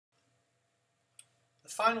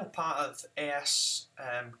final part of AS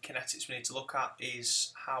kinetics we need to look at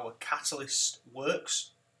is how a catalyst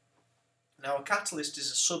works. Now, a catalyst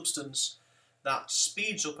is a substance that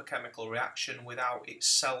speeds up a chemical reaction without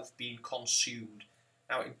itself being consumed.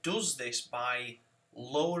 Now, it does this by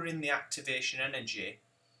lowering the activation energy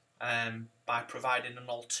by providing an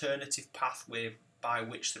alternative pathway by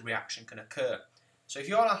which the reaction can occur. So if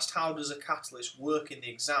you're asked how does a catalyst work in the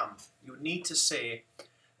exam, you would need to say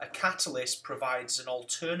a catalyst provides an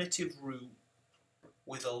alternative route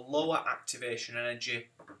with a lower activation energy,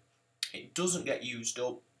 it doesn't get used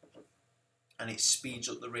up, and it speeds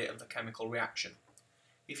up the rate of the chemical reaction.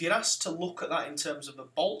 If you're asked to look at that in terms of a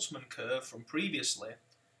Boltzmann curve from previously,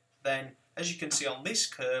 then as you can see on this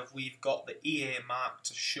curve, we've got the EA marked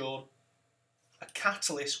as shown. A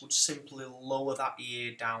catalyst would simply lower that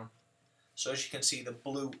EA down. So as you can see, the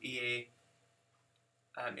blue EA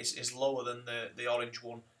is lower than the orange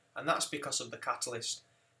one, and that's because of the catalyst.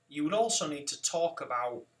 You would also need to talk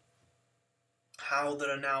about how there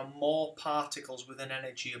are now more particles with an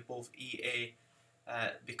energy above EA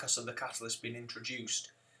because of the catalyst being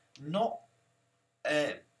introduced. Not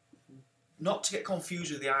to get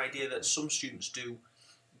confused with the idea that some students do.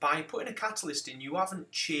 By putting a catalyst in, you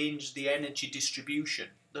haven't changed the energy distribution.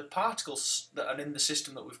 The particles that are in the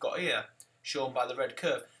system that we've got here, shown by the red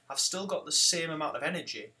curve, have still got the same amount of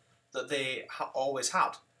energy that they always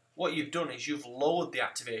had. What you've done is you've lowered the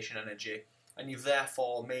activation energy, and you've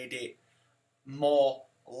therefore made it more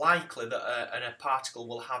likely that a particle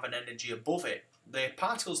will have an energy above it. The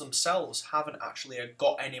particles themselves haven't actually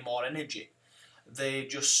got any more energy. They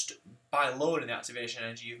just, by lowering the activation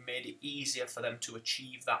energy, you've made it easier for them to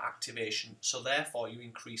achieve that activation, so therefore you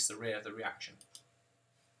increase the rate of the reaction.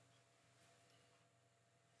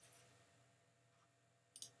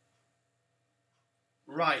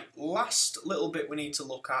 Right, last little bit we need to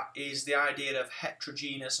look at is the idea of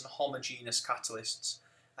heterogeneous and homogeneous catalysts.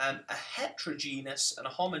 A heterogeneous and a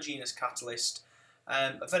homogeneous catalyst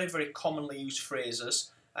are very, very commonly used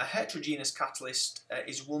phrases. A heterogeneous catalyst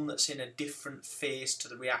is one that's in a different phase to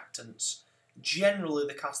the reactants. Generally,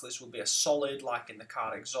 the catalyst will be a solid, like in the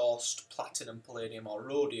car exhaust, platinum, palladium or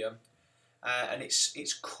rhodium, and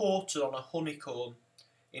it's coated on a honeycomb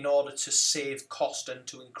in order to save cost and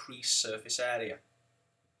to increase surface area.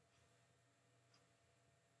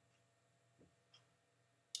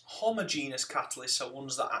 Homogeneous catalysts are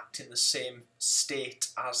ones that act in the same state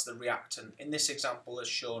as the reactant. In this example as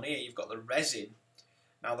shown here, you've got the resin.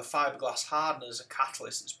 Now the fiberglass hardener is a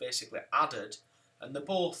catalyst that's basically added, and they're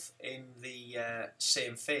both in the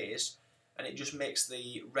same phase, and it just makes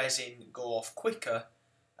the resin go off quicker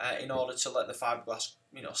in order to let the fiberglass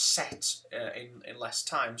set in less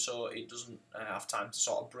time, so it doesn't have time to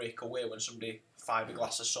sort of break away when somebody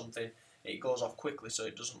fiberglasses something. It goes off quickly so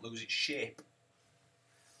it doesn't lose its shape.